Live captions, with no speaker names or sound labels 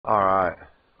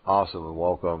Awesome and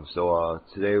welcome. So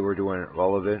today we're doing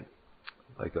relevant,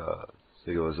 like I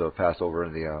think it was passed over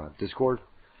in the Discord.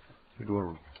 We're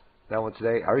doing that one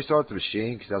today. I already started the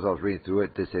machine because as I was reading through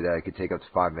it, it did say that it could take up to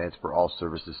 5 minutes for all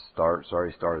services to start. So I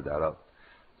already started that up.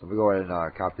 So I'm going to go ahead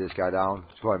and copy this guy down.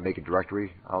 Just go ahead and make a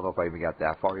directory. I don't know if I even got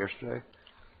that far yesterday.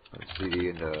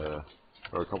 CD in the,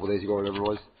 or a couple days ago, whatever it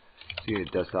was. CD in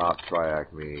desktop,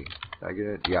 aircrack-ng. Did I get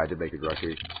it? Yeah, I did make a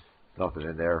directory. Nothing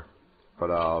in there.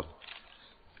 But let's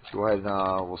go ahead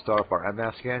and we'll start up our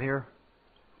mmap scan here.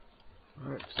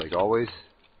 Alright, just like always.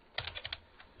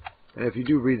 And if you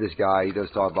do read this guy, he does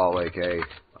talk about like, hey,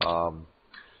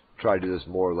 try to do this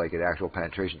more like an actual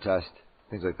penetration test,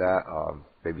 things like that.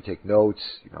 Maybe take notes,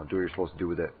 do what you're supposed to do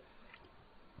with it.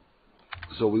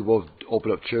 So we will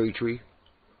open up Cherry Tree,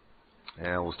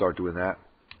 and we'll start doing that.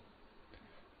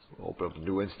 So we'll open up a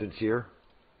new instance here.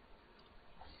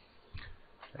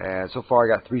 And so far I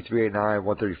got 3389,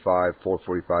 135,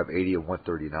 445, 80, and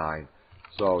 139.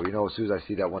 So, as soon as I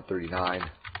see that 139,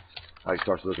 I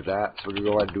start to look at that. So we're going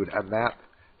to go ahead and do an mmap.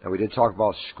 And we did talk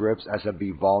about scripts,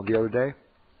 SMB vol the other day.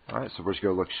 Alright, so we're just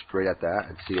going to look straight at that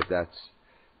and see if that's,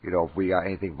 if we got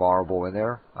anything vulnerable in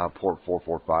there on port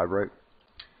 445, right?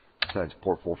 Since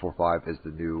port 445 is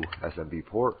the new SMB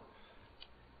port.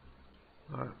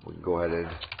 Alright, we can go ahead and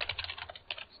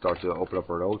start to open up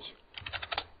our notes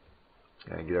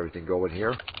and get everything going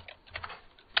here.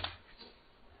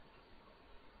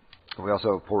 And we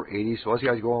also have port 80. So as you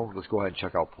guys go on, let's go ahead and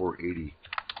check out port 80.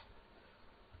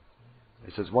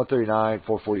 It says 139,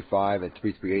 445, and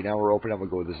 338. Now we're open. I'm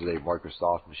going to go, this is a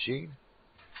Microsoft machine.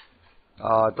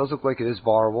 It does look like it is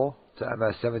vulnerable to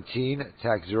MS17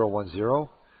 attack 010,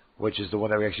 which is the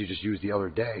one that we actually just used the other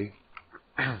day.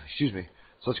 Excuse me.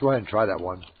 So let's go ahead and try that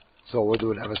one. So we'll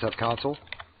do an MSF console.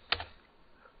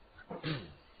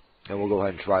 And we'll go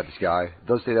ahead and try this guy. It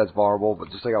does say that's vulnerable, but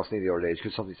just like I was saying the other day,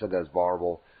 because something said that's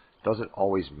vulnerable, doesn't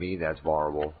always mean that's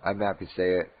vulnerable. mmap can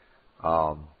say it.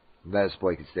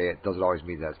 Metasploit can say it. Doesn't always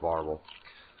mean that's vulnerable.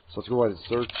 So let's go ahead and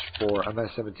search for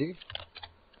MS17.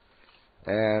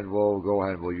 And we'll go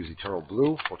ahead and we'll use Eternal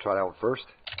Blue. We'll try that one first.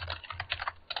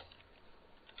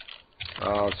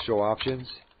 Let's show options.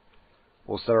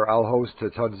 We'll set our L host to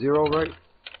ton 0, right?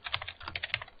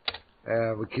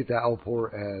 And we'll keep that L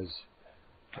port as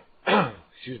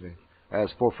excuse me,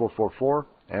 as 4444,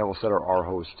 and we'll set our R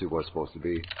host to what it's supposed to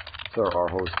be. Set our R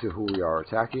host to who we are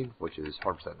attacking, which is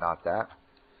 100% not that.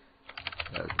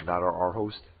 That's not our R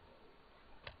host.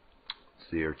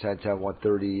 Let's see here, 1010,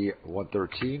 130,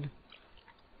 113.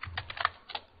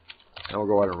 And we'll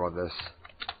go ahead and run this.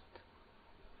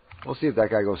 We'll see if that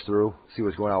guy goes through, see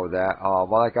what's going on with that.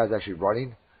 While that guy's actually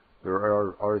running, there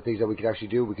are other things that we can actually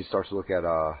do. We can start to look at,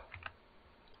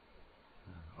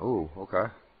 oh, okay.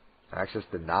 Access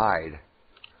denied.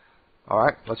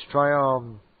 Alright, let's try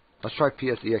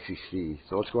PSEXEC.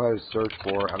 So let's go ahead and search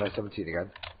for MS17 again.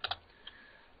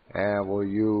 And we'll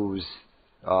use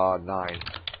 9.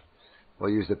 We'll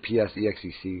use the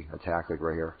PSEXEC attack like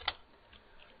right here.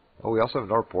 Oh, we also have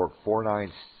another port,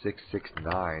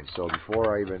 49669. So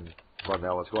before I even run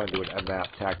that, let's go ahead and do an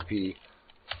mmap attack P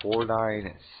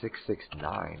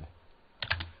 49669.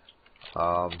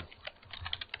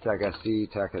 Attack SC,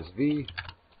 attack SV.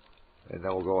 And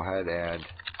then we'll go ahead and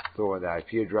throw in the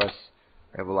IP address,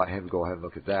 and we'll let him go ahead and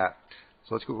look at that.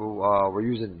 So let's go. We're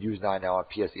using use 9 now on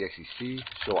PSEXEC.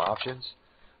 Show options.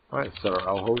 All right, set our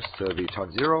L host to be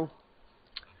ton 0,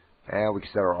 and we can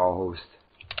set our R host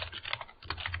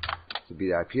to be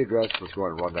the IP address. Let's go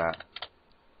ahead and run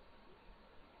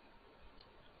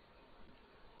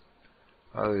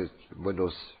that.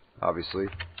 Windows, obviously.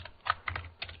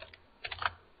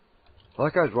 Well,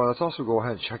 that guy's run. Let's also go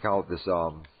ahead and check out this.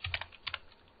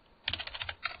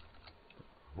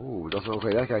 Ooh, doesn't look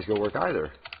like that guy's gonna work either.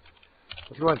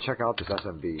 Let's go ahead and check out this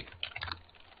SMB.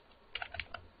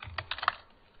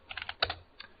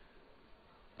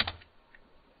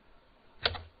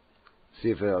 See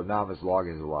if anonymous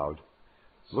login is allowed.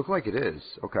 So look like it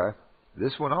is. Okay.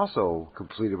 This one also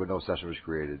completed when no session was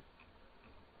created.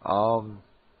 So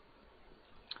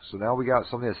now we got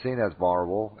something that's saying that's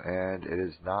vulnerable, and it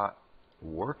is not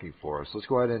working for us. Let's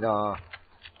go ahead and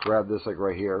grab this like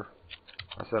right here.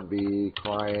 SMB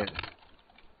client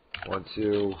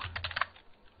 12.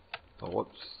 Oh,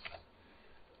 whoops.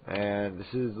 And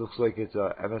this looks like it's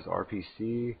a MSRPC.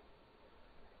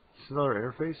 This is another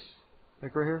interface,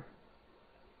 like right here.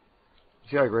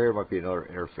 See, like right here might be another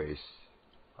interface.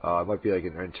 It might be like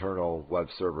an internal web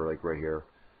server, like right here,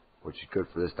 which is good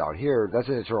for this down here. That's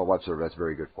an internal web server. That's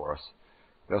very good for us.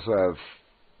 We also have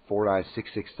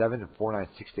 49667 and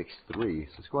 49663.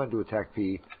 So let's go ahead and do attack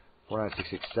P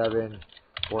 49667,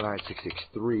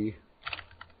 49663.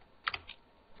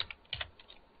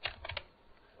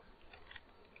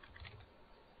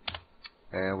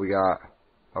 And we got,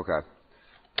 okay,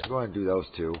 let's go ahead and do those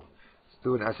two. Let's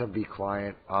do an SMB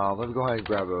client. Let me go ahead and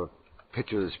grab a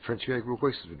picture of this print screen real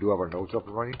quick, since we do have our nodes up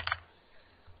and running.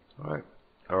 Alright,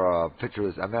 or a picture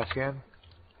of this MS scan.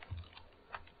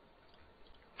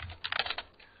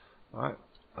 Alright,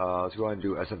 let's go ahead and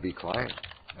do SMB client.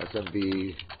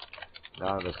 SMB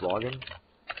anonymous login.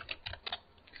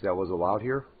 See, that was allowed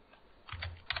here.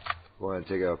 Go ahead and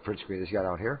take a print screen of this guy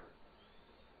down here.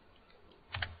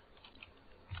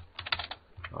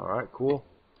 Alright, cool.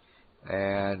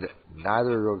 And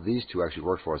neither of these two actually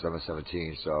work for us,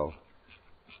 MS-17, so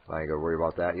I ain't gonna worry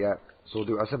about that yet. So we'll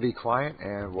do SMB client,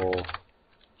 and we'll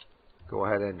go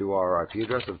ahead and do our IP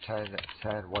address of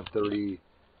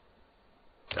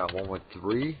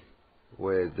 10.130.113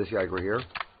 with this guy right here.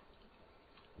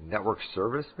 Network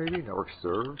service, maybe? Network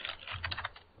serve?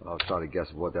 I was trying to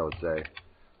guess what that would say.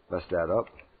 Mess that up.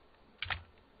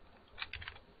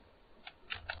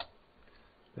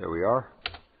 There we are.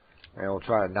 And we'll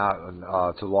try not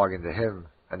to log into him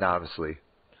anonymously.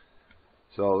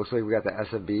 So it looks like we got the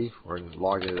SMB. We're going to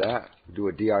log into that. We'll do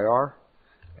a DIR.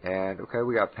 And okay,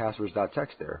 we got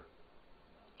passwords.txt there.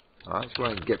 Alright, let's go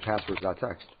ahead and get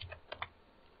passwords.txt.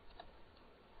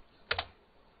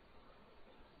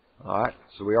 Alright,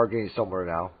 so we are getting somewhere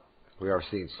now. We are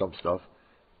seeing some stuff.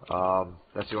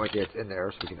 That's the only thing that's in there,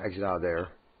 so we can exit out of there.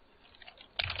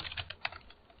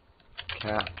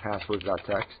 Cat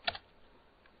passwords.txt.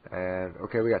 And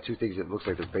okay, we got two things that looks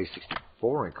like they're base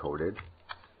 64 encoded.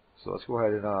 So let's go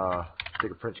ahead and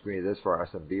take a print screen of this for our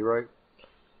SMB, right?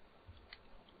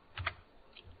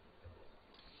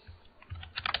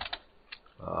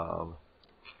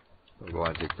 We'll go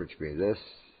ahead and take a print screen of this.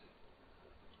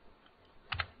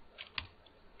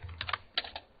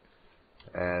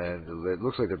 And it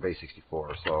looks like they're base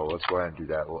 64, so let's go ahead and do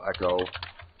that. We'll echo,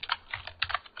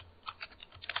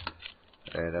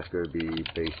 and that's going to be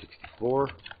base 64.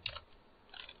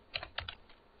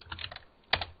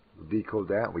 We'll decode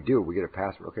that. We do. We get a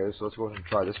password. Okay, so let's go ahead and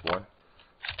try this one.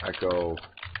 Echo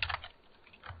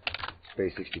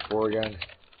base 64 again,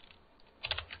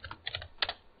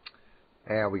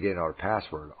 and we get another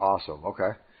password. Awesome.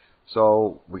 Okay,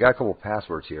 so we got a couple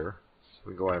passwords here. So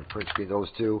we can go ahead and print screen those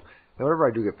two. And whenever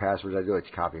I do get passwords, I do like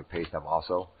to copy and paste them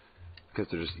also, because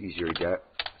they're just easier to get.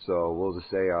 So we'll just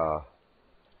say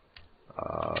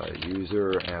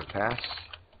user and pass.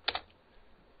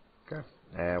 Okay,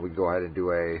 and we can go ahead and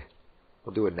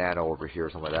we'll do a nano over here,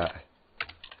 something like that.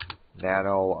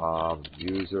 Nano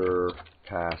user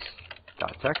pass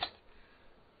dot text,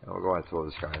 and we'll go ahead and throw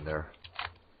this guy in there.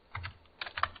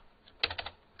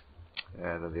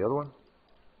 And then the other one.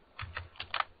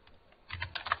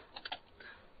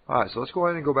 Alright, so let's go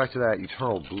ahead and go back to that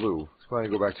eternal blue. Let's go ahead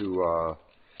and go back to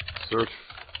search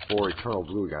for eternal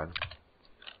blue again.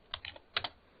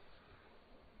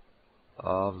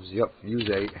 Yep, use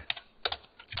 8.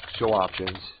 Show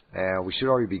options. And we should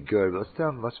already be good. But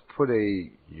let's put a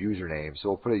username. So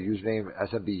we'll put a username,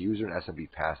 SMB user and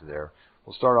SMB pass in there.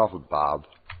 We'll start off with Bob.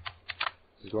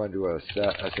 Let's go ahead and do a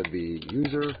set SMB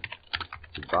user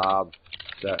to Bob,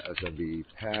 set SMB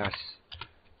pass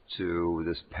to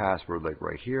this password like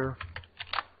right here.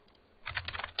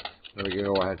 Then we can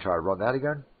go ahead and try to run that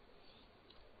again.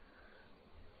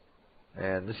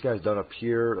 And this guy's done up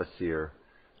here. Let's see here.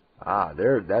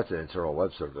 That's an internal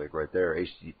web server like right there.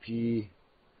 HTTP.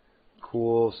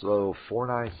 Cool. So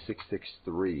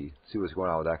 49663. See what's going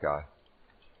on with that guy.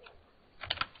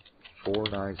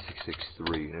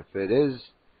 49663. And if it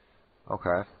is,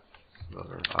 okay.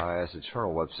 Another IS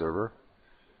internal web server.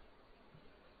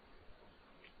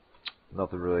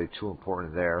 Nothing really too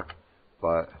important there,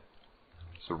 but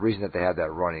it's the reason that they had that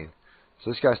running. So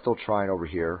this guy's still trying over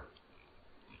here.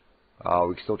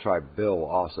 We can still try Bill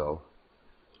also.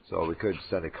 So we could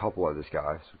send a couple of this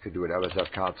guy. So we could do an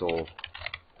MSF console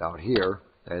down here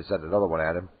and send another one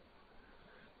at him.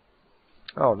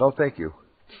 Oh, no thank you.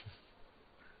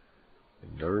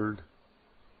 Nerd.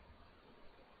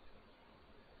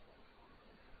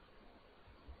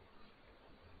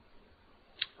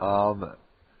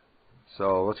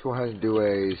 So let's go ahead and do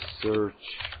a search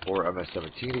for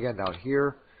MS-17 again down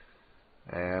here,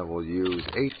 and we'll use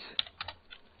 8.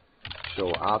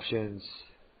 Show options.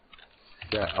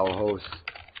 Set lhost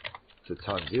to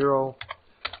ton 0.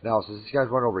 Now, since this guy's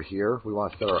run over here, we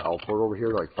want to set our L port over here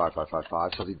to like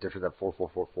 5555, something different than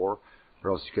 4444,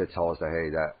 or else it's going to tell us that hey,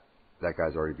 that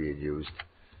guy's already being used.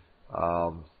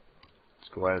 Let's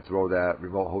go ahead and throw that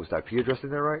remote host IP address in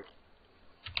there, right?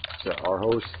 Set our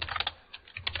host.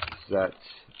 Set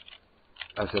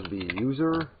SMB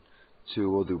user to,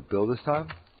 we'll do Bill this time.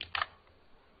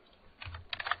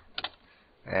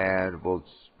 and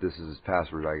this is his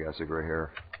password, I guess, like right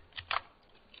here.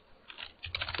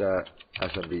 Set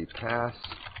SMB pass,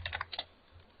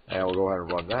 and we'll go ahead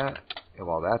and run that. And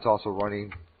while that's also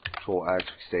running, Control X,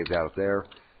 save that up there.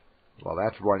 While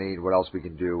that's running, what else we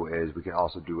can do is we can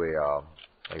also do a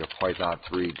like a Python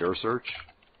 3 dir search.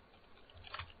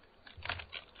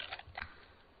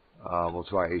 We'll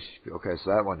try HTTP. Okay,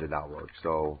 so that one did not work.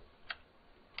 So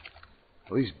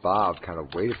at least Bob kind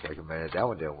of waited for like a minute. That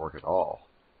one didn't work at all.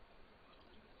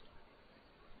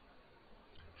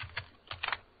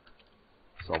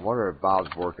 So I'm wondering if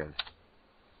Bob's working.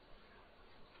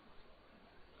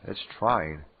 It's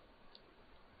trying.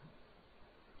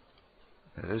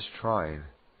 It is trying.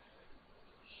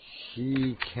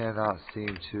 He cannot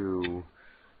seem to.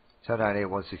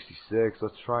 10.98.166.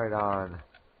 Let's try it on.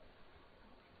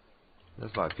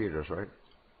 That's my IP address, right?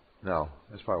 No,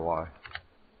 that's probably why. I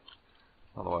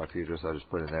don't know what IP address I just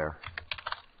put in there.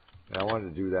 And I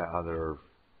wanted to do that on their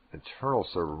internal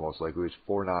server most likely, which is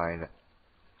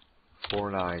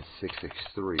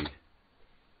 4949663.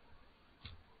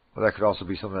 Well, that could also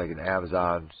be something like an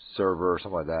Amazon server or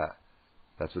something like that.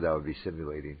 That's what that would be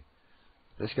simulating.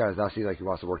 This guy does not seem like he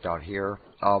wants to work down here.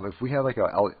 If we have like a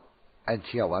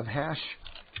NTLM hash,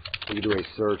 we can do a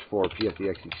search for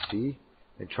pfdexec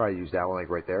and try to use that one like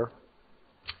right there.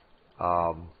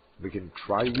 We can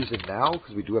try to use it now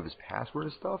because we do have his password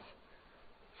and stuff.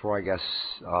 For I guess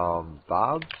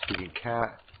Bob, we can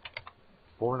cat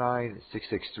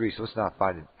 49663. So it's not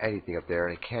finding anything up there,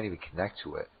 and it can't even connect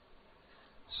to it.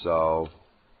 So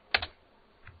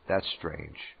that's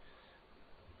strange.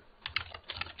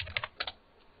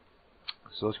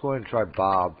 So let's go ahead and try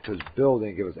Bob, because Bill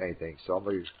didn't give us anything. So I'm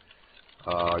going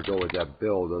to go with that.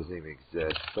 Bill doesn't even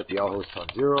exist. Set the L host on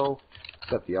 0.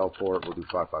 Set the L port. We'll do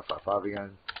 5555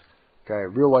 again. Okay,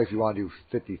 in real life you want to do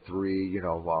 53,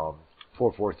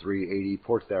 443, 80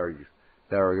 ports that are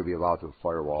going to be allowed to a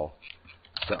firewall.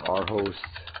 Set our host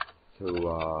to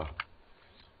our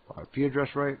IP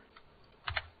address right.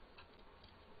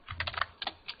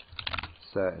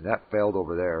 Set, and that failed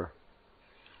over there.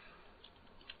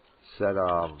 Set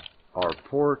our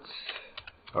ports,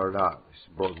 or not,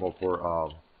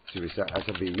 excuse me, set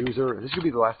SMB user. And this could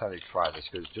be the last time they try this,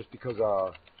 because just because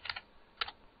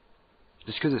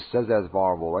it says that it's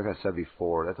vulnerable, like I said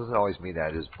before, that doesn't always mean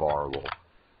that it is vulnerable.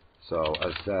 So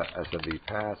set SMB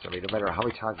pass. I mean, no matter how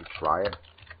many times you try it,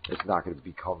 it's not going to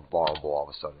become vulnerable all of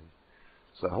a sudden.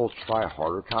 So the whole try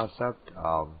harder concept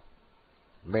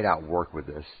may not work with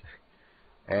this,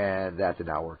 and that did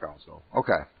not work also.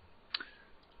 Okay.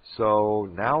 So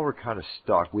now we're kind of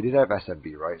stuck. We did have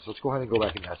SMB, right? So let's go ahead and go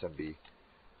back into SMB.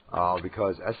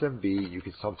 Because SMB, you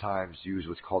can sometimes use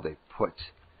what's called a put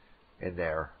in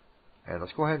there. And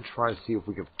let's go ahead and try to see if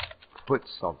we can put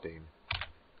something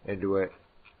into it.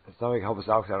 It's not going to help us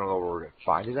out because I don't know where we're going to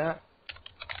find it at.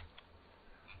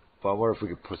 But I wonder if we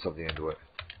can put something into it.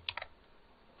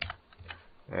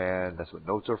 And that's what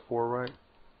notes are for, right?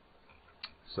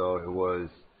 So it was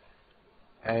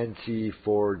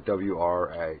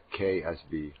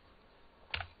NT4WRKSB.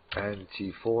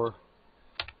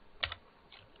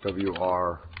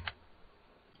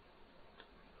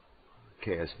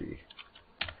 NT4WRKSB.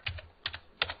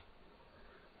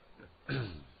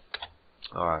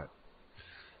 Alright.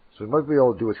 So we might be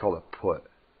able to do what's called a put.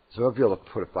 So we might be able to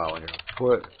put a file in here.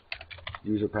 Put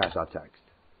user pass.txt.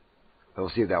 And we'll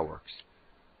see if that works.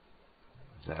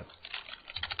 That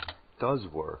does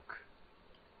work.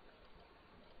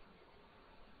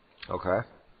 Okay.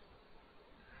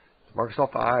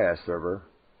 Microsoft IIS server.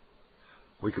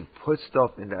 We can put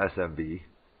stuff into SMB,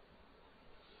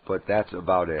 but that's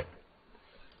about it.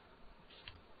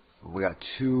 We got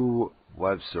 2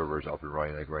 web servers up and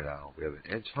running like right now. We have an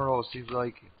internal, it seems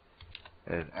like,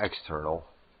 and an external.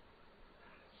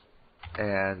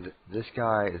 And this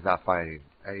guy is not finding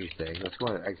anything. Let's go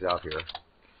ahead and exit out here.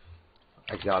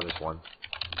 Exit out this one.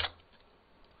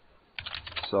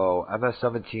 So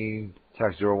MS17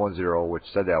 text 010, which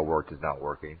said that worked, is not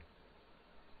working.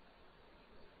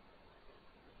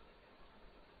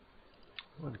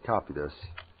 I'm going to copy this.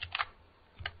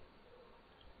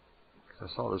 I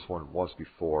saw this one once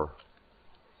before.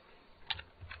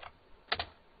 Let's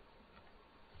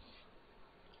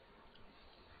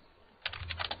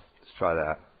try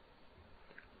that.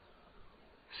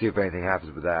 See if anything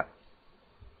happens with that.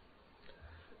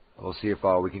 We'll see if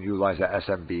we can utilize that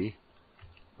SMB. And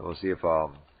we'll see if,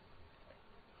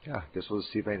 yeah, I guess we'll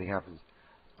see if anything happens.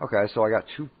 Okay, so I got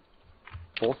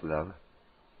both of them.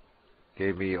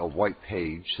 Gave me a white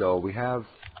page. So we have,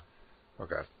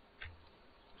 okay.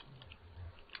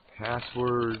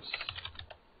 Passwords,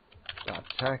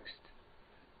 .text.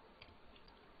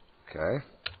 Okay.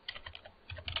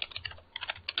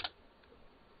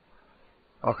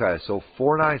 Okay, so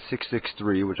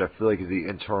 49663, which I feel like is the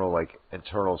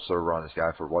internal server on this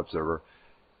guy for web server,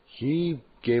 he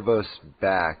gave us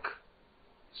back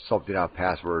something on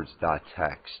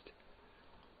passwords.txt.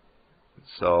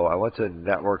 So I went to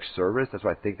network service, that's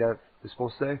what I think that is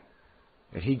supposed to say,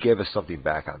 and he gave us something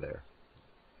back on there.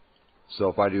 So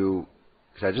if I do,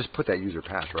 because I just put that user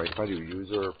pass, right? If I do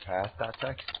user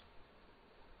pass.txt,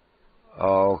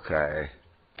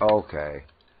 okay,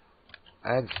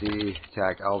 NC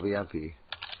tag LVMP.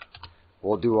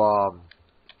 We'll do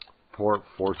port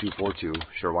 4242.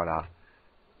 Sure, why not?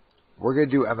 We're gonna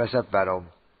do MSF Venom.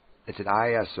 It's an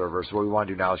IIS server, so what we want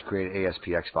to do now is create an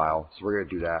ASPX file. So we're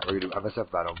gonna do that. We're gonna do MSF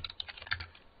Venom.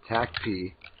 Tag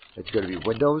P. It's gonna be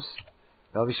Windows.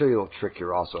 Now let me show you a little trick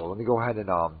here also. Let me go ahead and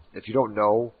if you don't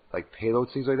know like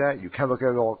payloads, things like that, you can look at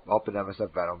it all up in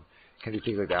MSF Venom. Can do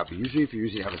things like that. But usually if you're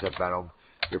using MSF Venom,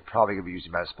 you're probably gonna be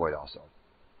using Metasploit also.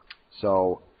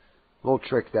 So, a little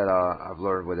trick that I've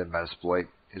learned within Metasploit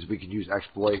is we can use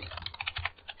exploit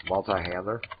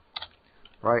multi-handler,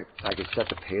 right? I can set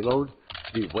the payload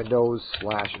to be Windows /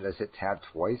 and then hit tab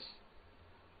twice,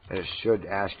 and it should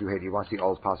ask you, hey, do you want to see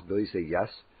all those possibilities? Say yes,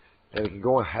 and we can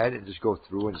go ahead and just go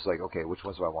through and just like, okay, which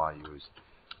ones do I want to use?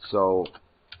 So,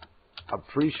 I'm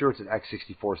pretty sure it's an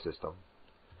x64 system,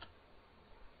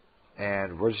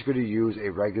 and we're just going to use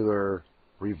a regular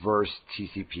reverse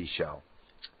TCP shell.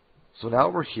 So now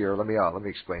we're here. Let me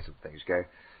explain some things. Okay,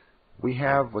 we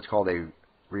have what's called a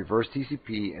reverse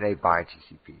TCP and a bind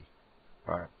TCP.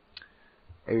 All right,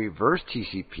 a reverse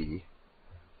TCP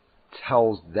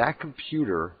tells that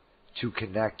computer to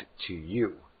connect to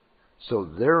you, so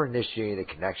they're initiating a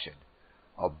connection.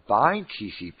 A bind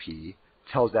TCP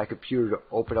tells that computer to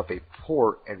open up a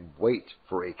port and wait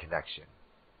for a connection.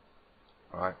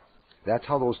 All right, that's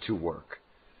how those two work.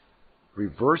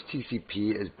 Reverse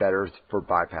TCP is better for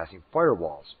bypassing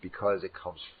firewalls because it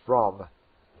comes from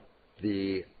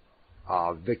the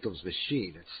victim's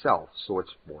machine itself, so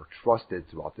it's more trusted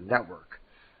throughout the network.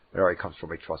 It already comes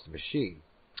from a trusted machine.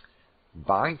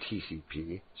 Bind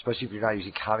TCP, especially if you're not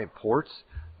using common ports,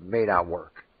 may not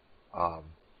work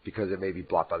because it may be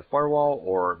blocked by the firewall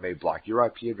or it may block your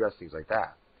IP address, things like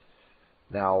that.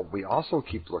 Now, we also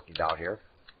keep looking down here,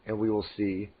 and we will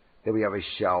see that we have a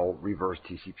shell reverse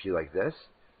TCP like this,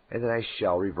 and then a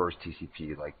shell reverse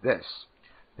TCP like this.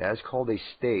 That is called a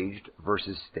staged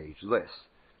versus stageless.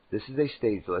 This is a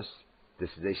stageless. This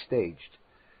is a staged.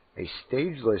 A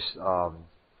stageless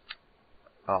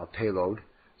payload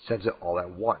sends it all at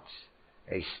once.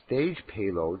 A staged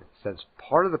payload sends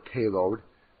part of the payload,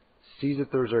 sees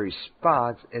that there's a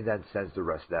response, and then sends the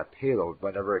rest of that payload.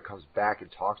 Whenever it comes back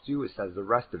and talks to you, it sends the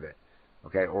rest of it.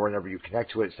 Okay, or whenever you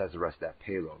connect to it, it sends the rest of that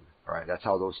payload. All right, that's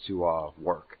how those two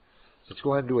work. So let's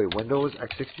go ahead and do a Windows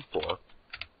x64.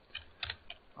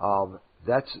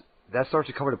 That starts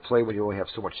to come into play when you only have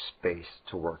so much space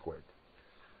to work with.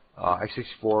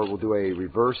 x64 will do a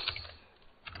reverse,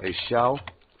 a shell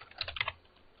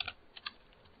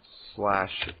 /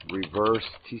 reverse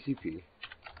TCP.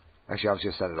 Actually, I was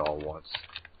going to send it all at once.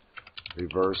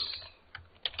 Reverse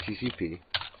TCP.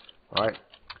 All right.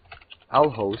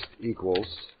 lhost equals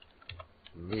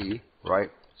me,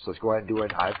 right? So let's go ahead and do an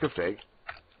ifconfig.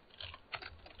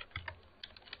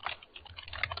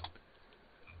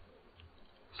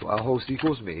 So lhost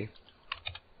equals me,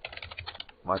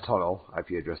 my tunnel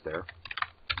IP address there.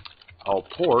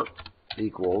 Port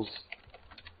equals,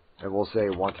 and we'll say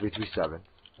 1337.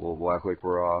 We'll act like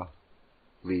we're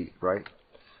lead, right?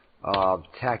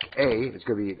 TAC A is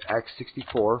going to be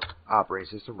x64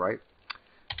 operating system, right?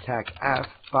 TAC F,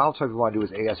 file type we want to do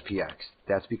is ASPX.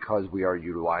 That's because we are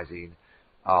utilizing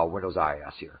Windows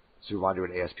IIS here. So we want to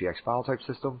do an ASPX file type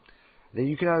system. Then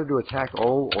you can either do a TAC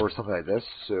O or something like this.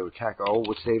 So TAC O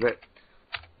would save it.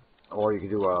 Or you can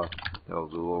do a the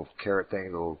little caret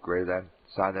thing, the little greater than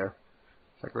sign there.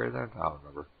 Is that greater than? I don't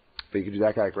remember. But you can do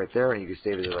that guy right there, and you can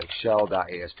save it as like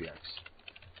shell.aspx.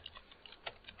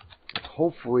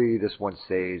 Hopefully this one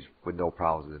saves with no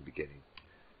problems in the beginning.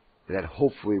 And then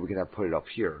hopefully we can then put it up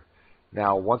here.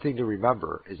 Now, one thing to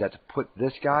remember is that to put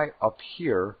this guy up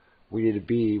here, we need to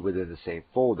be within the same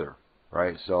folder,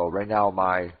 right? So right now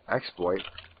my exploit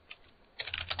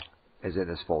is in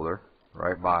this folder,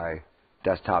 right? My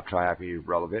desktop tri-IP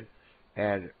relevant.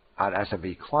 And on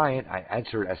SMB client, I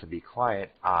entered SMB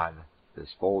client on this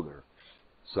folder.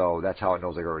 So that's how it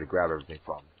knows I already grabbed everything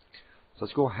from. So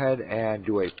let's go ahead and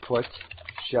do a put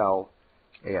shell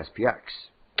ASPX.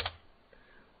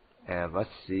 And let's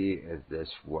see if this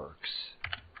works.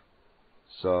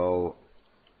 So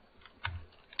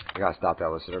I gotta stop that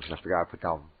listener because I forgot I put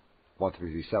down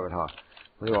 1337, huh?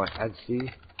 Let me go on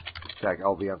NC tag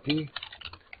LVMP.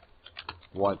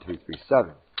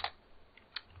 1337.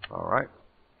 Alright,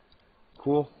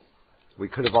 cool. We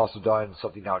could have also done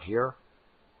something down here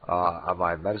on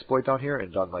my Metasploit down here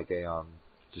and done like a,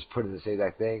 just put in the same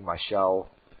exact thing, my shell,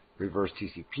 reverse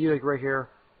TCP like right here,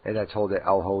 and then told it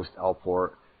lhost,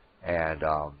 lport, and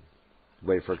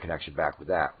wait for a connection back with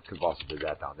that. Could have also did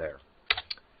that down there.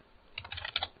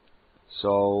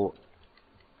 So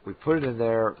we put it in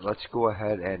there. Let's go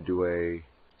ahead and do a,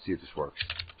 see if this works.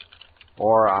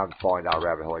 Or I'm falling down a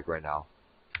rabbit hole like right now.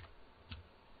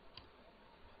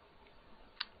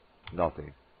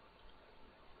 Nothing.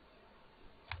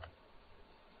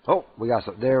 Oh, we got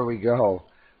some. There we go.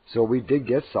 So we did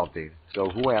get something. So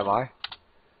who am I?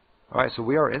 Alright, so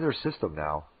we are in their system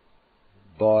now.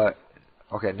 But,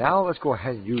 okay, now let's go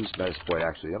ahead and use Metasploit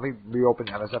actually. Let me reopen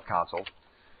MSF console.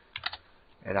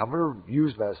 And I'm going to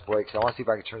use Metasploit because I want to see if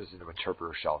I can turn this into an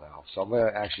interpreter shell now. So I'm going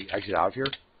to actually exit out of here.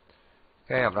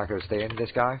 Okay, I'm not going to stay in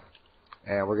this guy.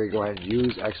 And we're going to go ahead and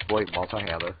use exploit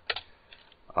multi-handler.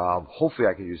 Hopefully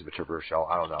I can use an interpreter shell.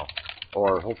 I don't know.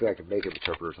 Or hopefully I can make an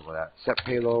interpreter or something like that. Set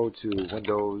payload to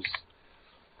Windows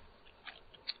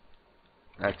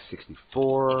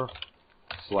x64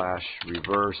 /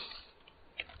 reverse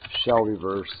shell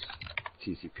reverse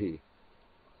TCP.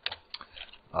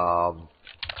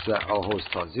 Set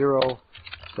lhost on 0.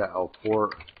 Set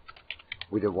lport.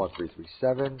 We did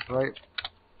 1337, right?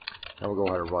 Now we'll go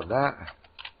ahead and run that.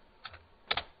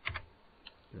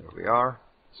 There we are.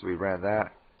 So we ran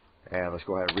that. And let's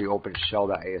go ahead and reopen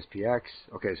shell.aspx.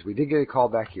 Okay, so we did get a call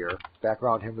back here.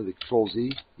 Background him with the Control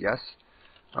Z. Yes.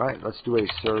 Alright, let's do a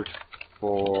search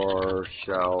for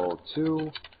shell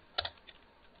 2.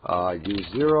 Use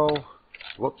 0.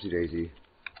 Whoopsie daisy.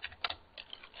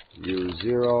 Use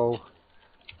 0.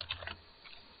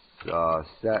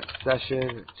 Set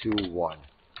session to 1.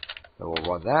 And we'll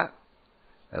run that.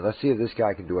 And let's see if this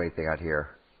guy can do anything out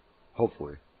here.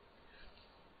 Hopefully.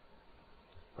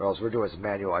 Or else we're doing some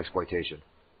manual exploitation.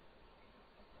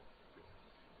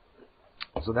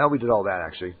 So now we did all that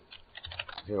actually.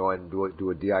 You know, and do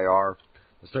a DIR.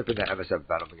 Let's type in the MSF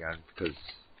Venom again, because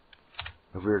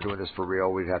if we were doing this for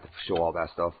real, we'd have to show all that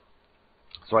stuff.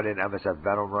 So I did an MSF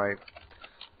Venom, right?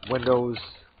 Windows.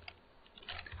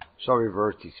 Shell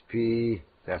reverse TCP.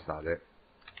 That's not it.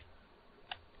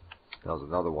 That was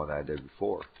another one that I did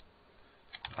before.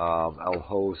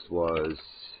 lhost was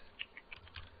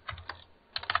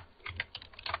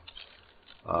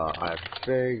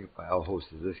ifig. My lhost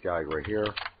is this guy right here.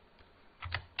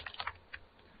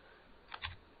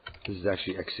 This is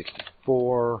actually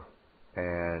x64,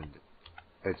 and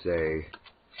it's a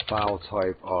file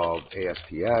type of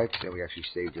ASPX, and we actually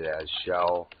saved it as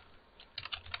shell.aspx.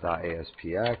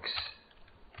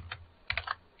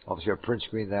 Obviously, I print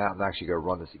screen that. I'm actually going to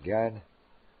run this again.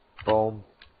 Boom.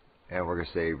 And we're going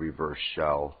to say reverse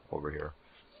shell over here.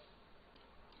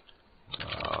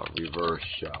 Reverse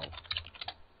shell.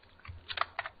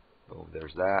 Boom,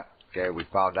 there's that. Okay, we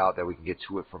found out that we can get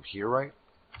to it from here, right?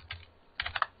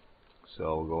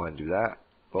 So we'll go ahead and do that.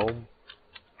 Boom.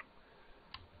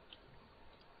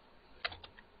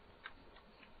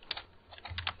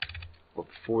 But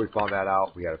before we found that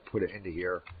out, we had to put it into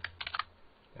here.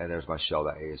 And there's my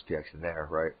shell.aspx in there,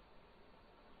 right?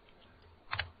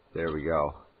 There we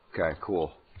go. Okay,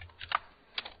 cool.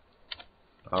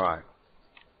 Alright.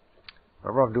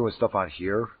 Whenever I'm doing stuff on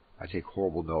here, I take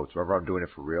horrible notes. Whenever I'm doing it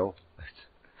for real, it's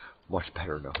much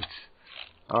better notes.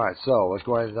 Alright, so let's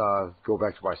go ahead and go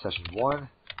back to my session 1.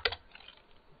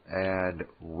 And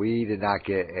we did not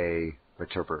get a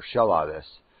interpreter shell out of this.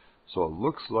 So it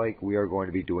looks like we are going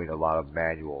to be doing a lot of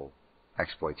manual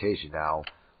exploitation now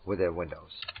within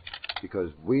Windows,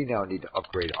 because we now need to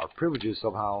upgrade our privileges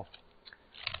somehow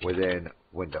within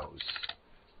Windows.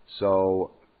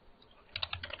 So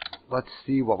let's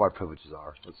see what my privileges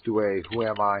are. Let's do a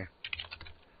whoami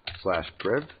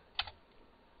 /priv.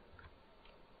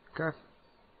 Okay.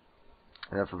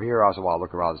 And then from here I also want to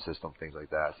look around the system, things like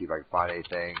that, see if I can find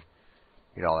anything,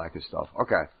 you know, all that good stuff.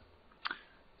 Okay.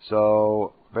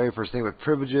 So very first thing with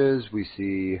privileges, we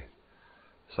see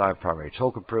assign primary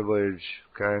token privilege.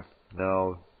 Okay,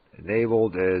 no.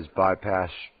 Enabled is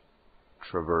bypass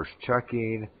traverse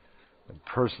checking,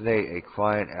 impersonate a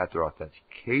client after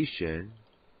authentication.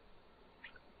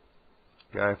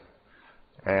 Okay,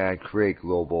 and create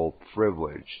global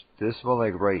privilege. This one,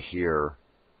 like right here,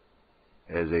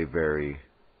 is a very,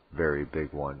 very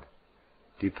big one,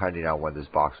 depending on when this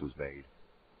box was made.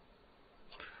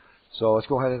 So let's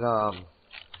go ahead and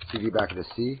CD back into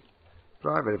C.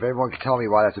 Right, but if anyone can tell me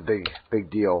why that's a big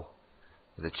deal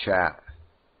in the chat,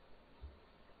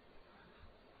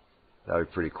 that would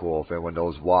be pretty cool. If anyone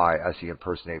knows why SE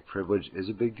impersonate privilege is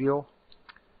a big deal,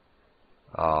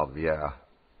 Yeah,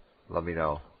 let me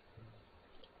know.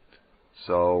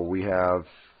 So we have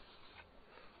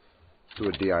do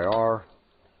a dir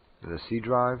in the C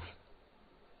drive.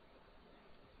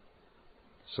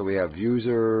 So we have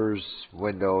users,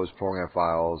 Windows, program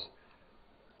files,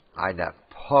 inet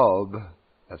pub.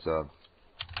 That's a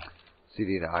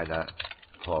cd and inet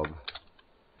pub.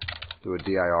 Do a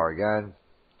dir again.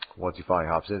 Once he finally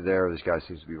hops in there, this guy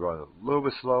seems to be running a little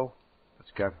bit slow.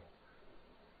 That's okay.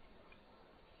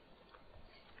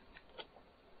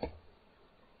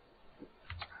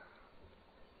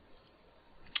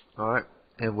 Alright,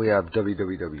 and we have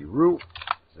www root,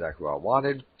 exactly what I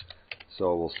wanted.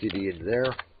 So we'll cd into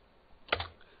there.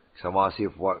 So I want to see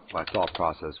if what my thought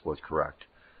process was correct.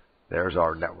 There's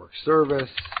our network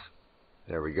service.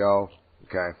 There we go.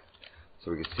 Okay,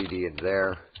 so we can cd into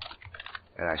there.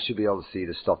 And I should be able to see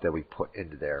the stuff that we put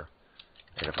into there.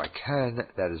 And if I can,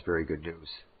 that is very good news.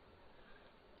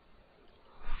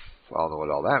 I don't know what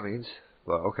all that means,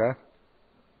 but okay.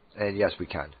 And yes, we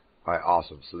can. Alright,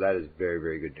 awesome. So that is very,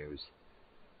 very good news.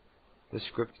 This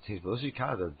script contains malicious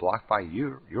content blocked by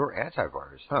your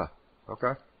antivirus. Huh.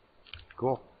 Okay.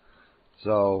 Cool.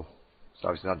 So, it's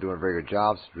obviously not doing a very good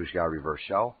job, so we just got to reverse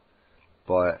shell.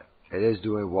 But it is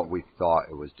doing what we thought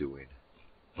it was doing.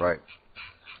 Right.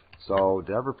 So,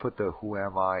 did I ever put the who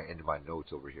am I into my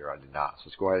notes over here? I did not. So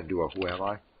let's go ahead and do a who am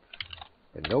I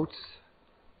in notes.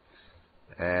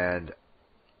 And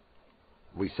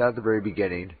we said at the very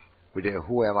beginning, we did a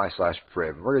who am I /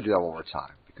 priv. We're going to do that one more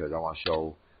time because I want to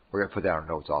show, we're going to put that in our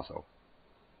notes also.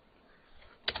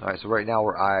 Alright, so right now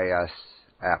we're IIS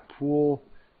app pool,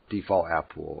 default app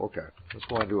pool. Okay, let's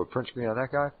go ahead and do a print screen on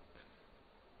that guy.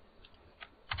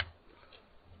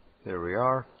 There we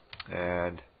are.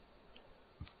 And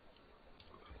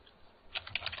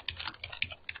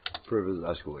privilege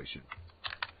escalation.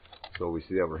 So we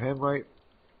see that over him, right?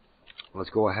 Let's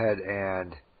go ahead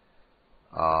and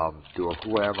do a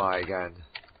who am I again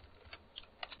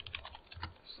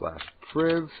 /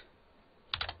 priv.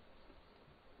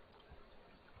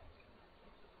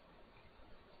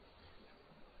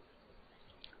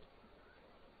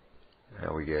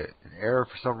 And we get an error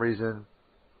for some reason.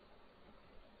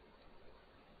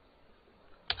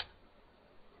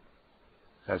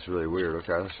 That's really weird.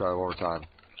 Okay, let's try it one more time.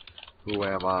 Who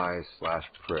am I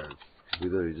 / priv. We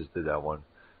literally just did that one.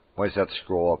 Might just have to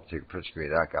scroll up and take a print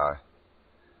screen of that guy.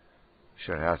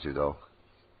 Shouldn't have to though.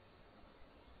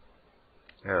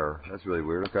 Error. That's really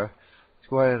weird. Okay. Let's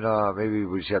go ahead and maybe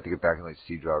we just have to get back in like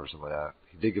C drive or something like that.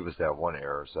 He did give us that one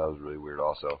error, so that was really weird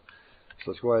also.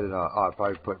 So let's go ahead and I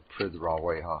probably put priv the wrong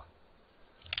way, huh?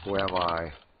 Who am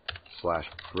I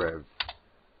 / priv.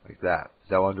 Like that. Is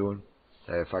that what I'm doing?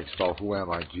 If I can spell who am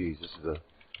I, geez, this is the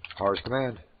hardest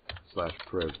command. /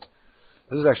 priv.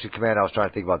 This is actually a command I was trying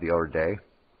to think about the other day.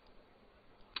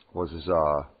 Was this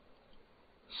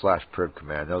 / priv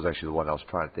command. That was actually the one I was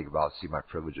trying to think about, see my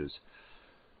privileges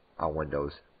on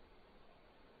Windows.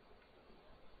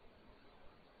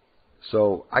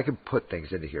 So I can put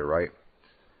things into here, right?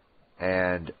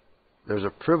 And there's a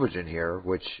privilege in here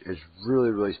which is really,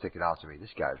 really sticking out to me.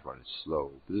 This guy's running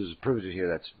slow. But there's a privilege in here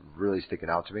that's really sticking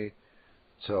out to me.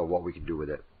 So what we can do with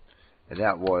it. And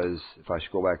that was, if I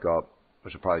scroll back up,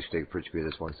 which will probably take a print screen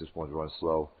of this one because this one's running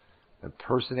slow.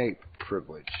 Impersonate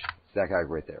privilege. It's that guy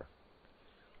right there.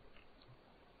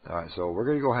 Alright, so we're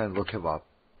going to go ahead and look him up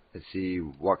and see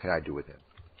what can I do with him.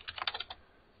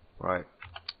 Right.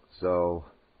 So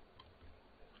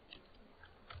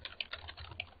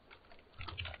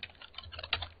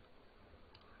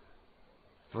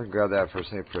we can grab that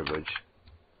impersonate privilege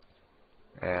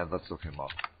and let's look him up.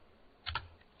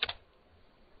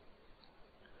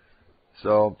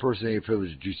 So impersonate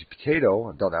privilege juicy potato.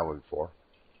 I've done that one before.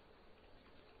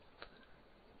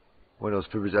 Windows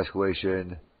privilege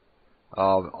escalation.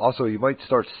 Also, you might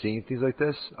start seeing things like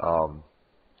this.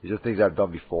 These are things I've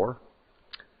done before.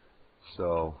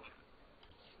 So,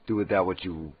 do with that what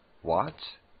you want.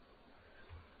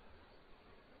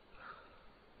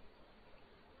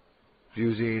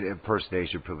 Using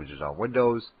impersonation privileges on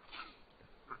Windows.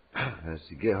 Let's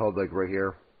see GitHub, like right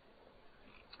here.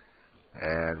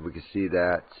 And we can see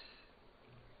that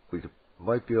we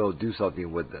might be able to do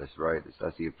something with this, right?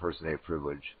 That's the impersonate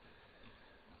privilege.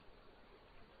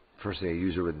 Impersonate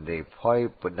user with a name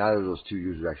pipe, but neither of those two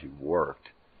users actually worked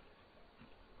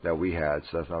that we had,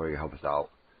 so that's not really going to help us out.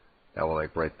 That one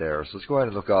like right there. So let's go ahead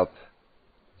and look up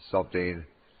something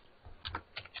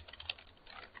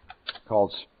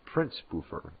called print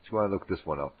spoofer. Let's go ahead and look this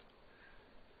one up.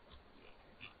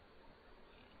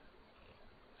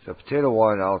 So potato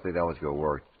 1, I don't think that one's going to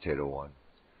work. Potato 1.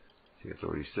 See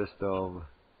authority system.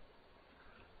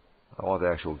 I want the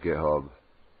actual GitHub.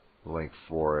 link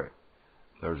for it.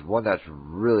 There's one that's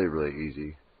really, really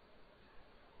easy.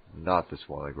 Not this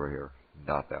one, like right here.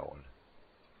 Not that one.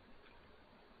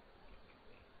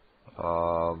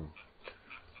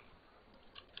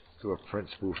 Let's do a print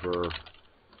spoofer.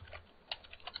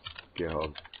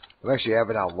 GitHub. I'm actually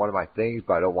having it on one of my things,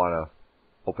 but I don't want to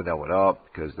open that one up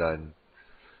because then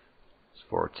it's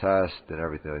for a test and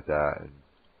everything like that. And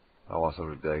I want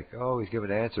someone to be like, oh, he's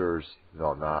giving answers. No,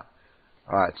 I'm not.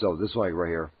 Alright, so this one right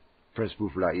here, print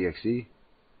spoofer.exe.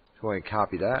 Let's go ahead and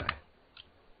copy that.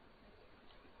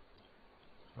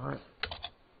 Alright.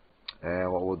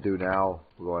 And what we'll do now,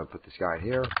 we'll go ahead and put this guy in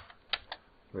here.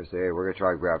 We're going to say, hey, we're going to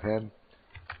try to grab him.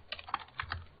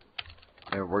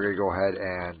 And we're going to go ahead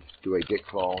and do a git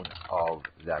clone of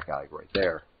that guy right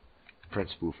there. Print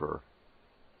spoofer.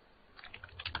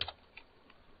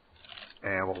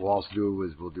 And what we'll also do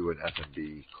is we'll do an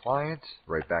SMB client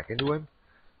right back into him.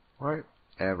 Alright.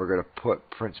 And we're going to put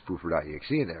print spoofer.exe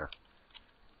in there.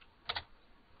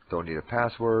 Don't need a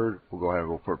password. We'll go ahead and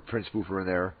we'll put print spoofer in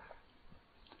there.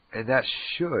 And that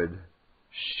should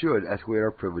escalate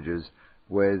our privileges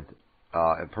with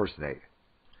impersonate.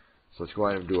 So let's go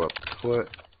ahead and do a put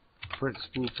print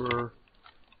spoofer.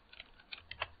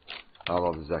 I don't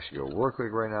know if this is actually going to work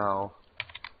like right now.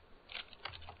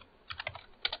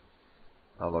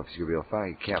 I don't know if he's going to be able to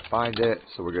find it. He can't find it.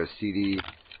 So we're going to cd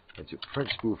into print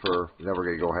spoofer. And then we're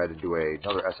going to go ahead and do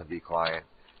another SMB client.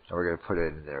 And we're going to put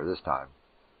it in there this time.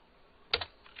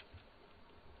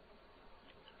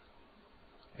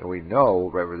 And we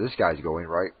know right where this guy's going,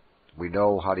 right? We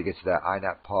know how to get to that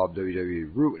inat pub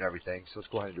www root and everything. So let's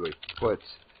go ahead and do a put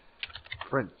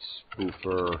print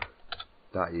spoofer.exe.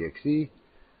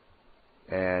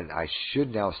 And I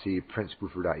should now see print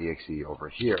spoofer.exe over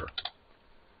here,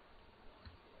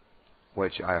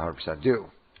 which I 100%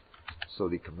 do. So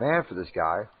the command for this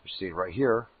guy, you're seeing right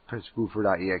here, print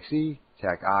spoofer.exe,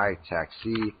 tac I, tac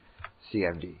C,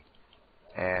 CMD.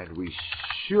 And we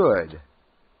should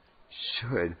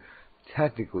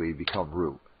technically become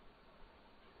root.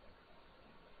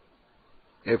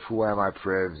 If who am I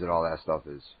privs and all that stuff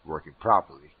is working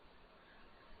properly.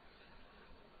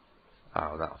 I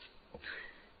don't know.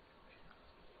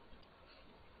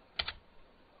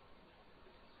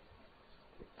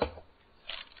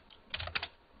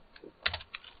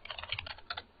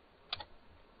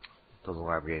 Doesn't look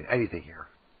like I'm getting anything here.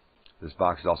 This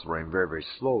box is also running very, very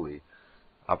slowly.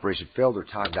 Operation failed or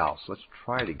timed out. So let's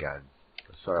try it again.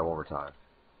 Let's try that one more time.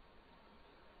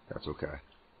 That's okay.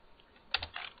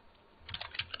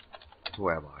 Who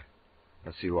am I?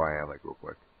 Let's see who I am, like, real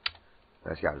quick.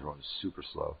 This guy's running super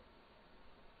slow.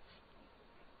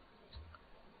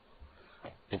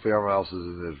 Hopefully everyone else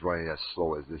isn't as running as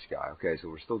slow as this guy. Okay, so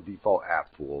we're still default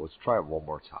app pool. Let's try it one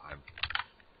more time.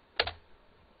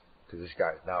 Because this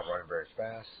guy is not running very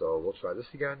fast. So we'll try this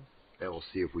again. And we'll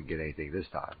see if we get anything this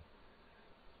time.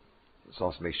 Let's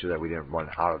also make sure that we didn't run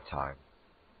out of time.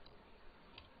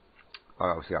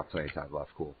 Alright, we still got plenty of time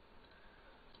left. Cool.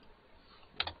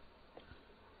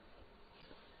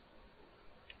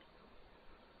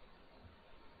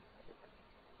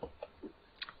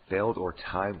 Failed or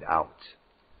timed out.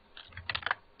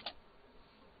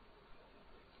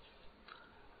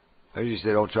 I usually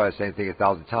say don't try the same thing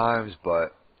 1,000 times,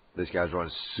 but this guy's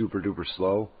running super duper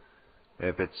slow. And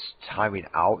if it's timing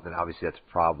out, then obviously that's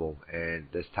a problem. And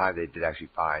this time they did actually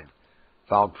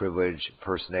found privilege,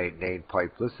 impersonate, named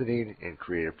pipe listening, and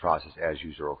created process as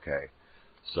user okay.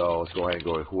 So let's go ahead and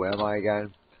go to who am I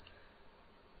again.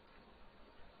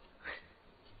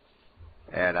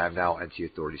 And I'm now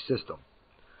NT authority system.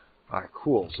 Alright,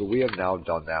 cool. So we have now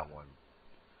done that one.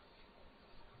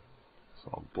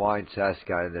 So blind test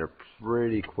got in there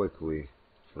pretty quickly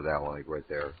for that one, like right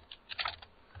there.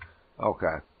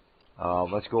 Okay.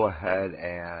 Let's go ahead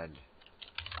and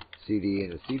CD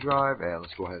into C drive, and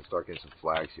let's go ahead and start getting some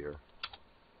flags here.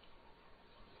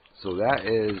 So that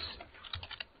is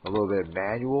a little bit of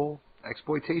manual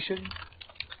exploitation.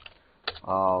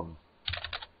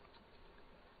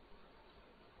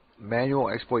 Manual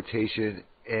exploitation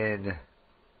in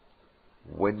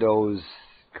Windows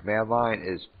command line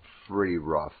is pretty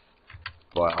rough,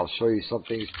 but I'll show you some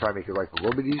things to try to make your life a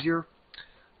little bit easier,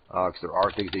 because there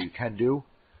are things that you can do.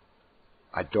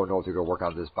 I don't know if they're going to work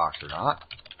on this box or not.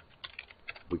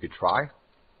 We could try.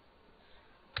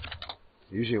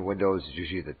 Usually in Windows, it's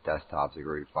usually the desktops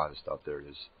where you find the stuff. There it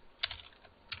is.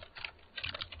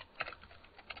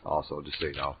 Also, just so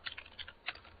you know,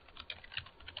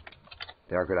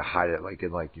 they aren't going to hide it like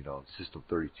in System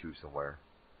 32 somewhere.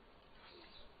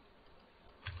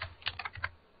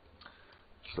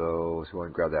 So let's go ahead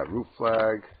and grab that root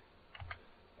flag,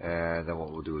 and then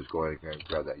what we'll do is go ahead and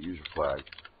grab that user flag.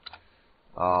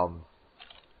 I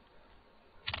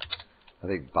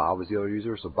think Bob was the other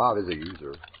user, so Bob is a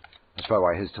user. That's probably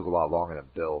why his took a lot longer than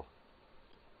Bill.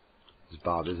 Because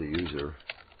Bob is a user.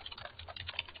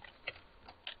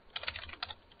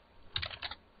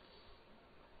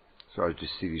 So I would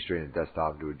just CD straight in the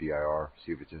desktop and do a dir,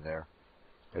 see if it's in there.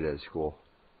 It is, cool.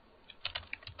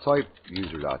 Type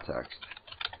user.text.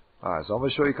 Alright, so I'm going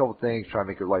to show you a couple things, try to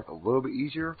make your life a little bit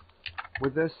easier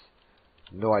with this.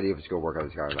 No idea if it's going to work on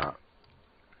this guy or not.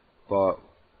 But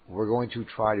we're going to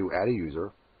try to add a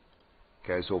user.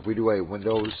 Okay, so if we do a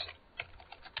Windows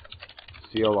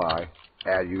CLI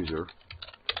add user,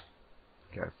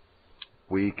 okay,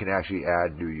 we can actually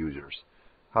add new users.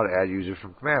 How to add users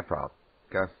from command prompt.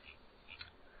 Okay.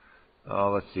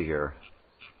 Let's see here.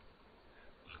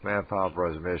 Command prompt for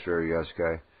as administrator, yes,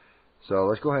 okay. So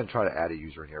let's go ahead and try to add a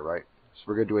user in here, right? So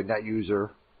we're going to do a net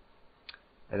user,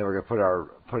 and then we're going to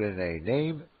put in a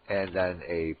name and then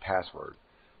a password.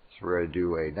 So we're going to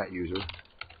do a net user.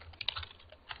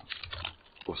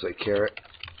 We'll say caret,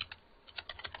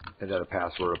 and then a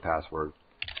password /add,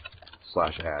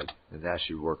 and that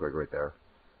should work like right there.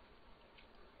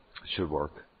 It should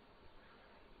work.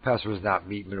 Password does not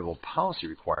meet minimum policy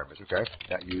requirements. Okay,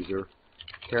 net user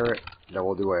caret. Then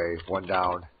we'll do a one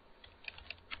down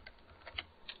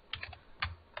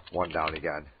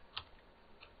again.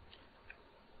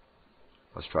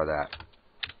 Let's try that.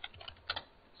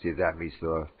 See if that meets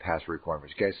the password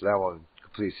requirements. Okay, so that one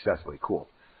completed successfully. Cool.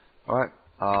 All right.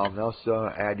 Now let's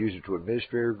add user to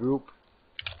administrator group.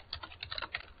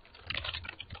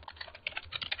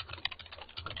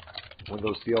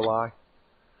 Windows CLI.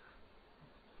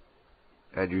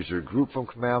 Add user group from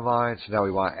command line. So now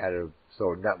we want to add a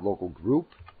net local group.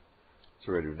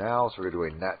 So we're going to do now. So we're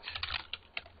going to do a net.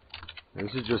 And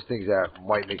this is just things that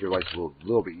might make your life a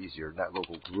little bit easier. Net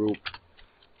local group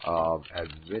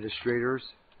administrators.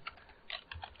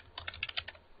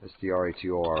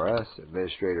 STRATORS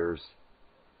administrators.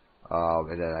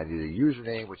 And then I need a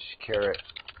username, which is caret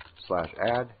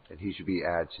 /add, and he should be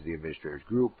added to the administrators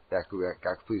group. That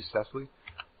got completed successfully.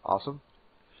 Awesome.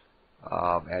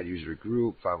 Add user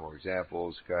group. 5 more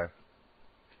examples. Okay.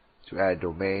 To add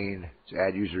domain, to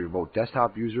add user remote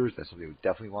desktop users. That's something we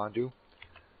definitely want to do.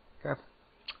 Okay.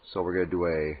 So we're going to do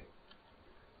a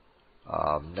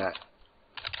net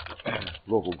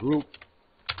local group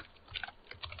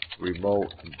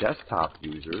remote desktop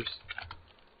users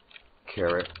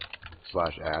caret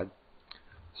 /add.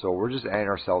 So we're just adding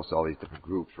ourselves to all these different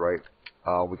groups, right?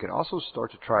 We can also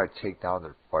start to try to take down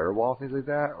their firewall, things like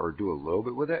that, or do a little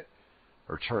bit with it,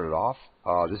 or turn it off.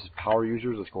 This is power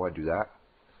users. Let's go ahead and do that.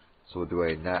 So we'll do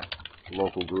a net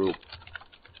local group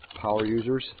power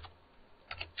users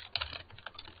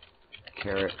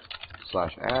caret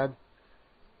 /add.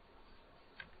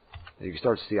 And you can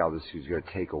start to see how this is going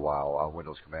to take a while on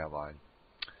Windows command line.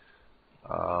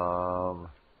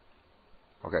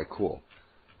 Okay, cool.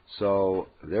 So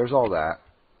there's all that.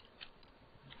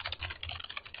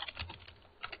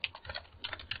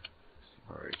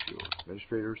 Alright,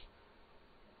 administrators.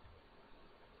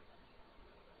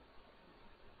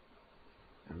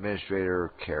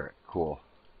 Administrator caret. Cool.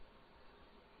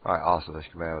 Alright, awesome. This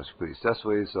command was completed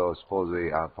successfully, so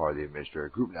supposedly I'm part of the administrator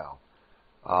group now.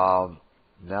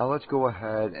 Now let's go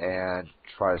ahead and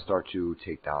try to start to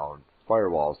take down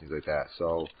firewalls, things like that.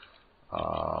 So,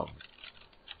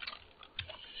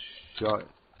 shut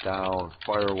down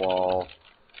firewall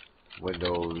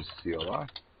Windows CLI.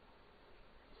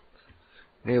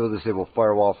 Enable disable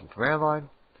firewall from command line.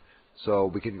 So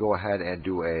we can go ahead and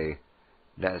do a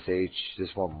netsh. This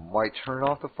one might turn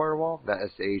off the firewall.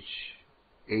 Netsh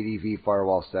ADV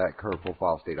firewall set current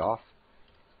profile state off.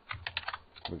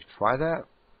 We can try that,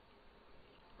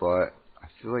 but I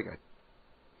feel like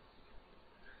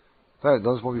I've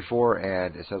done this one before,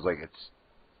 and it says like it's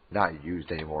not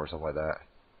used anymore or something like that.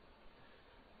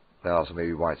 That also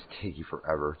maybe why it's taking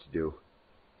forever to do.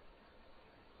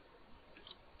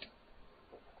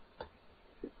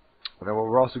 And then what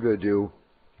we're also going to do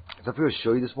is I'm going to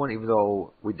show you this one, even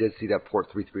though we did see that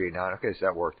port 3389. Okay, so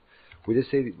that worked. We did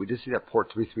see that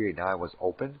port 3389 was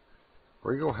open.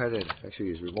 We're going to go ahead and actually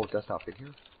use remote desktop in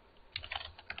here.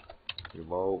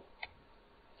 Remote.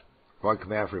 Run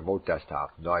command for remote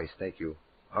desktop. Nice, thank you.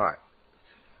 Alright.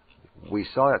 We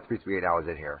saw that 3389 was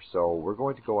in here. So we're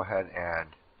going to go ahead and...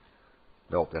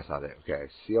 Nope, that's not it. Okay,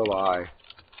 CLI,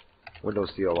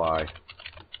 Windows CLI,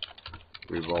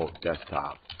 remote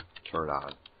desktop, turn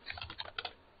on.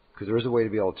 Because there is a way to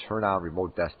be able to turn on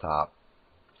remote desktop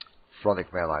from the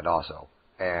command line also.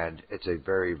 And it's a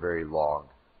very, very long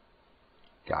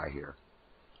guy here.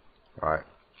 Alright.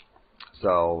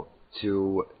 So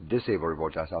to disable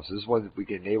remote desktop. So this one we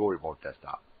can enable remote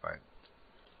desktop, right?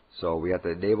 So we have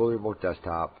to enable remote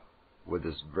desktop with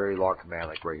this very long command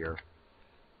like right here.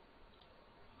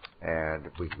 And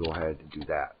we can go ahead and do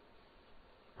that.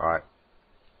 Alright.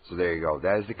 So there you go.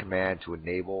 That is the command to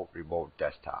enable remote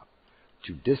desktop.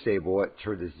 To disable it,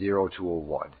 turn the 0 to a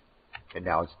 1. And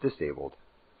now it's disabled.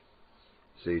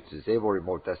 So to disable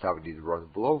remote desktop, we need to run the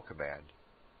below command.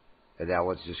 And that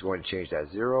one's just going to change that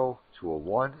 0 to a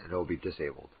 1, and it'll be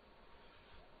disabled.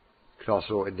 You can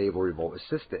also enable remote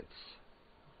assistance.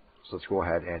 So let's go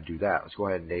ahead and do that. Let's go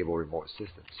ahead and enable remote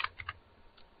assistance.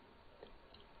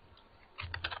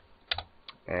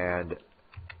 And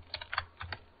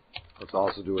let's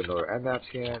also do another nmap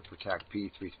scan for TAC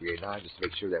P3389 just to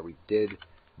make sure that we did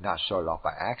not shut it off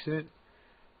by accident.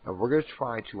 And we're going to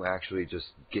try to actually just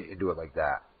get into it like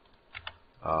that.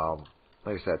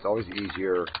 Like I said, it's always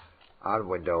easier on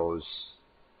Windows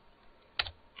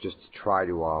just to try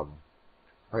to,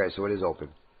 okay, so it is open.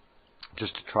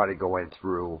 Just to try to go in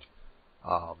through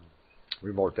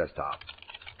remote desktop.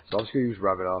 So I'm just going to use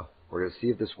Remina. We're going to see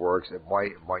if this works. It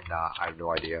might not. I have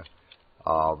no idea.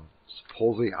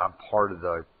 Supposedly I'm part of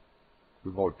the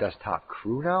remote desktop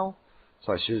crew now,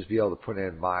 so I should just be able to put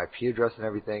in my IP address and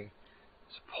everything.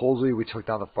 Supposedly we took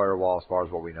down the firewall as far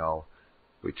as what we know.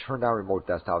 We turned down remote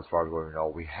desktop as far as what we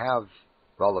know. We have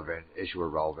relevant, issuer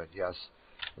relevant, yes.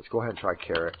 Let's go ahead and try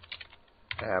Caret.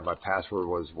 And my password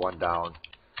was 1 down,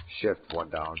 shift 1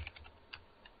 down.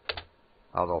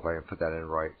 I don't know if I can put that in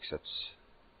right, except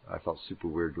I felt super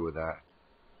weird doing that.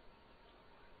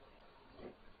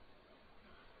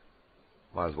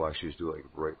 Might as well actually just do it like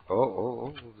right.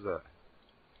 Oh, what was that?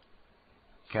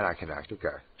 Cannot connect,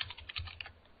 okay.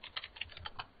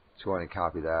 Let's go ahead and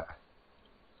copy that.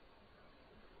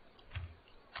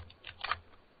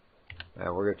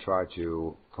 And we're going to try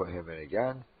to put him in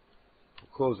again.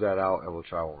 We'll close that out and we'll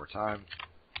try one more time.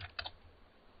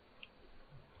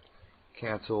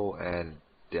 Cancel, and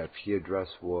the IP address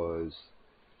was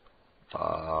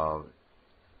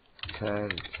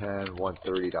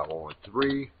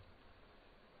 10.10.130.113.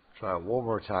 Try it one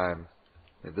more time.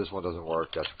 If this one doesn't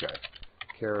work, that's okay.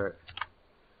 Caret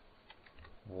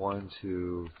 1,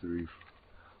 2, 3,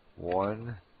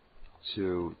 1,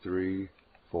 2, 3,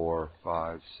 4,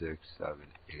 5, 6, 7,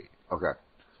 8. Okay. I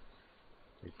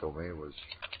think domain was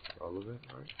relevant,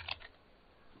 right?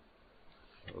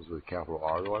 That was with capital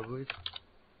R though, I believe.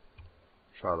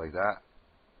 Try it like that.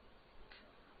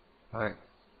 Alright.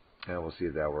 And we'll see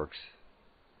if that works.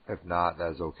 If not,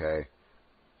 that's okay.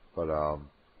 But I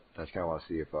just kind of want to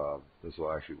see if this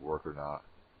will actually work or not.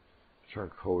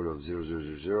 Return code of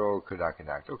 0000 could not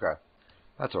connect. Okay.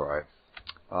 That's alright.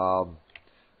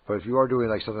 But if you are doing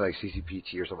like something like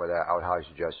CCPT or something like that, I would highly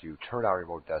suggest you turn on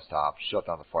remote desktop, shut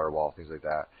down the firewall, things like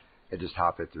that, and just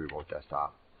hop it through remote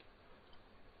desktop.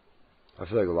 I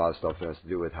feel like a lot of stuff has to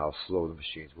do with how slow the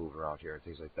machines move around here and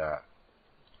things like that.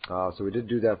 So we did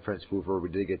do that print spoofer. We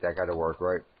did get that guy to work,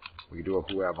 right? We could do a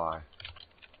who am I.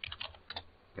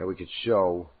 And we could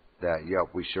show that,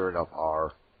 yep, we sure enough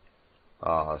are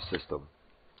system.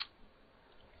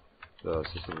 The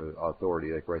system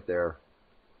authority, like right there.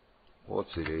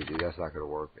 Whoopsie daisy, that's not going to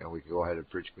work. And we can go ahead and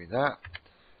print screen that.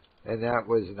 And that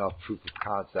was enough proof of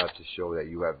concept to show that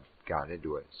you have gotten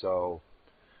into it. So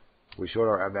we showed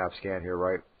our nmap scan here,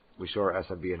 right? We showed our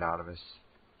SMB anonymous.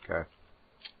 Okay.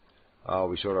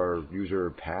 We showed our user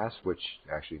pass, which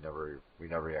actually we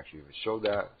never actually even showed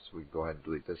that. So we can go ahead and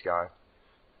delete this guy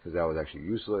because that was actually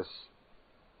useless.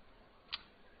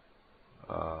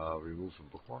 Remove from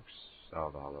bookmarks. I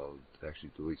don't know how to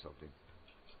actually delete something.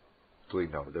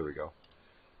 Delete, no, there we go.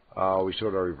 We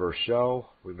showed our reverse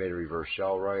shell. We made a reverse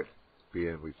shell, right?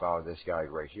 We found this guy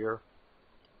right here.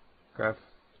 Okay.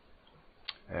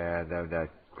 And then that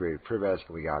created privask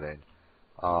and we got in.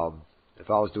 If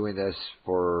I was doing this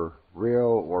for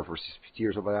real or for CCPT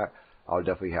or something like that, I would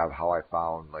definitely have how I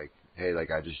found, like, hey,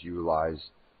 like I just utilized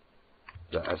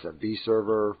the SMB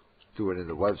server, threw it in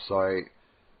the website,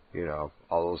 you know,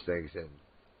 all those things, and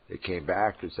it came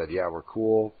back and said, yeah, we're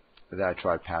cool. And then I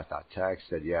tried path.txt,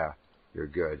 said, yeah, you're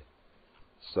good.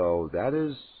 So that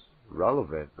is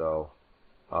relevant, though.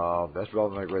 That's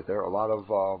relevant right there. A lot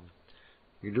of,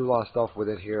 you can do a lot of stuff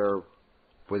within here,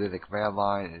 within the command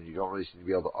line, and you don't really seem to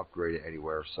be able to upgrade it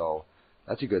anywhere. So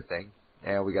that's a good thing.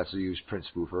 And we got to use print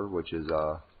spoofer, which is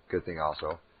a good thing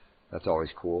also. That's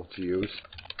always cool to use.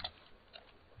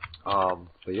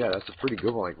 But yeah, that's a pretty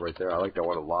good one right there. I like that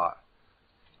one a lot.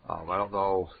 I don't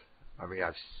know. I mean,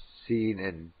 I've seen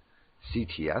in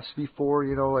CTFs before,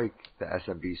 you know, like the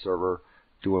SMB server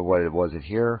doing what it was in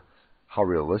here. How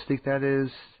realistic that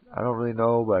is, I don't really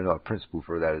know, but I know a print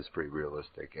spoofer that is pretty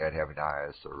realistic, and having an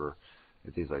IIS server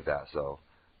and things like that. So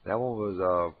that one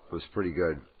was pretty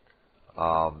good.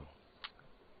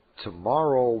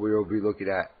 Tomorrow we will be looking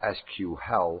at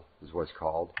SQL is what it's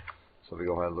called. So we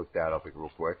go ahead and look that up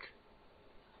real quick.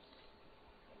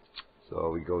 So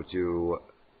we go to,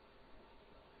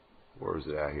 where is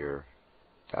it at here?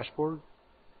 Dashboard?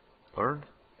 Learn?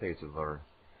 I think it's in Learn.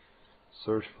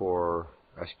 Search for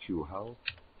SQL.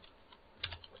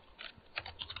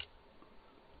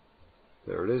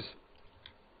 There it is.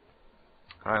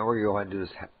 Alright, we're going to go ahead and do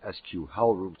this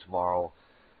SQL room tomorrow.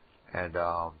 And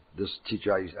this will teach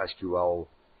you how to use SQL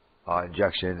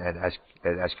injection and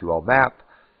SQL map.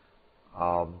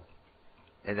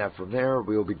 And then from there,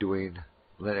 we will be doing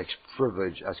Linux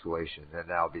privilege escalation, and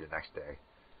that'll be the next day.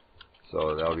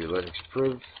 So that'll be Linux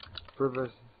privilege.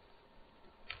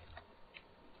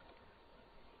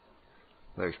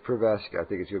 Linux privilege. I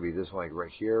think it's going to be this one like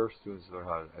right here. Students learn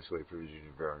how to escalate privilege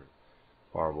using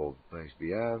variable Linux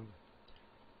VM.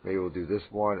 Maybe we'll do this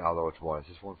one. I don't know which one. Is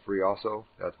this one free also?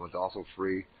 That one's also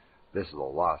free. This is a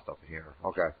lot of stuff in here.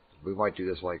 Okay. We might do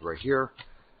this one like right here.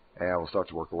 And we'll start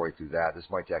to work our way through that. This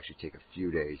might actually take a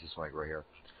few days. This one like right here.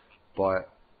 But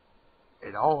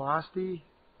in all honesty,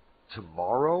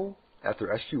 tomorrow after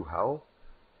SQL,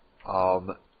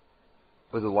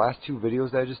 with the last two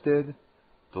videos that I just did,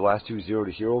 the last two Zero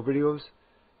to Hero videos,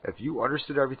 if you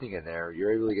understood everything in there,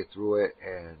 you're able to get through it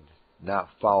and not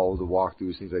follow the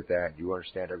walkthroughs, things like that, and you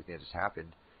understand everything that just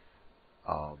happened,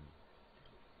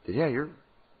 then yeah, you're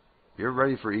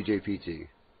ready for eJPT.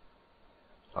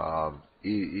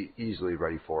 Easily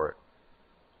ready for it.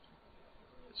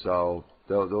 So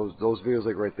those videos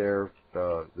like right there,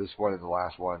 this one and the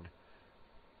last one,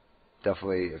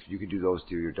 definitely if you can do those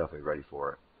two, you're definitely ready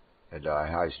for it. And I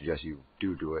highly suggest you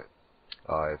do it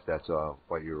if that's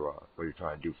what you're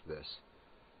trying to do for this.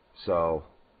 So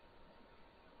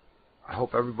I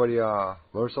hope everybody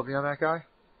learned something on that guy.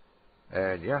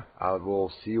 And yeah, I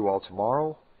will see you all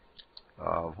tomorrow.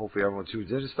 Hopefully everyone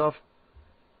tunes in and stuff.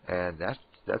 And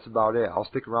that's about it. I'll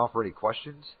stick around for any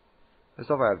questions and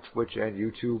stuff. I have Twitch and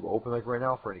YouTube open like right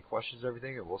now for any questions and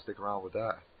everything, and we'll stick around with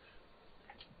that.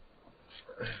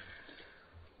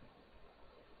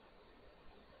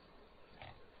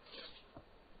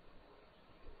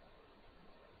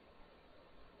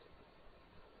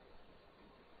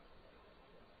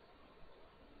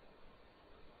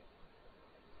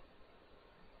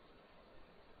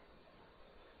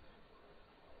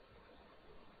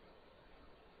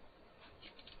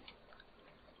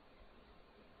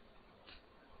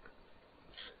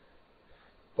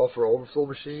 Buffer overflow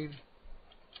machine,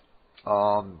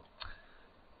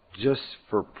 just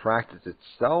for practice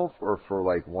itself or for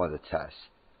like one of the tests?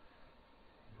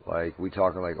 Like we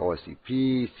talking like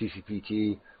OSCP,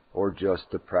 CCPT, or just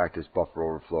to practice buffer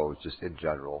overflows just in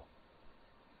general?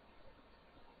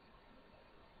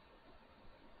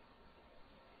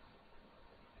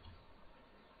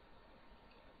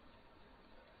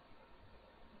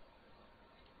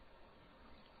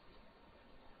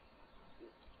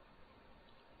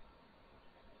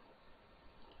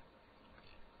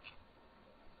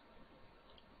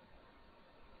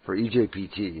 For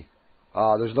eJPT,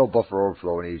 there's no buffer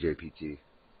overflow in eJPT.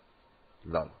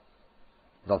 None.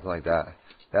 Nothing like that.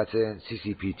 That's in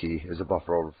CCPT. There's a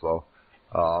buffer overflow.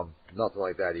 Nothing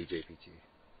like that eJPT.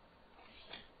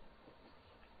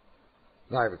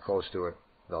 Not even close to it.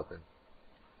 Nothing.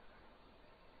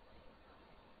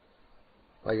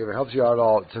 Like if it helps you out at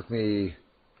all, it took me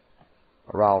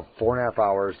around 4.5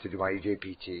 hours to do my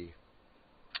eJPT.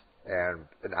 And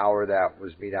an hour of that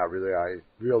was me not really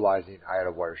realizing I had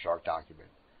a Wireshark document,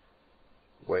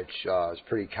 which is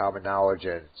pretty common knowledge,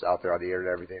 and it's out there on the internet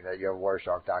and everything that you have a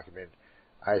Wireshark document.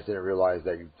 I just didn't realize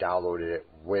that you downloaded it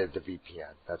with the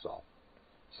VPN. That's all.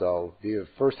 So the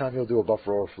first time you'll do a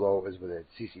buffer overflow is within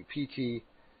CCPT,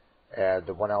 and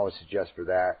the one I would suggest for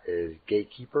that is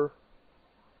Gatekeeper.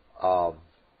 On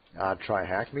Try and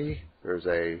Hack Me, there's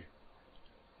a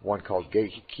one called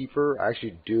Gatekeeper. I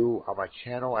actually do on my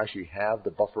channel actually have the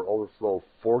buffer overflow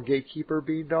for Gatekeeper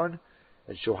being done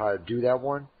and show how to do that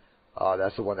one.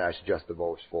 That's the one that I suggest the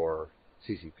most for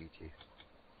CCPT.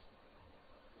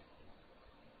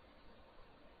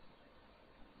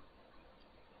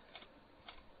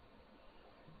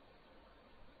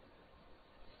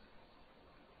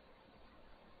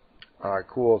 Alright,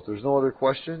 cool. If there's no other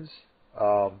questions,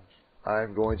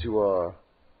 I'm going to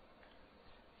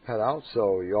head out,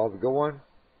 so you all have a good one.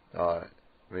 I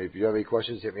mean, if you have any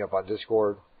questions, hit me up on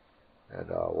Discord, and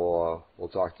we'll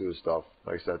talk through the stuff.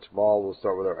 Like I said, tomorrow we'll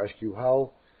start with our SQL,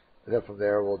 and then from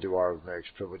there we'll do our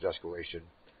next privilege escalation.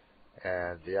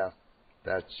 And yeah,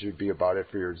 that should be about it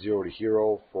for your 0 to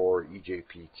hero for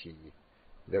eJPT.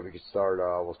 Then we can start.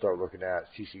 We'll start looking at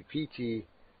CCPT,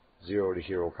 0 to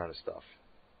hero kind of stuff.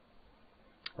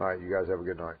 All right, you guys have a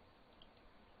good night.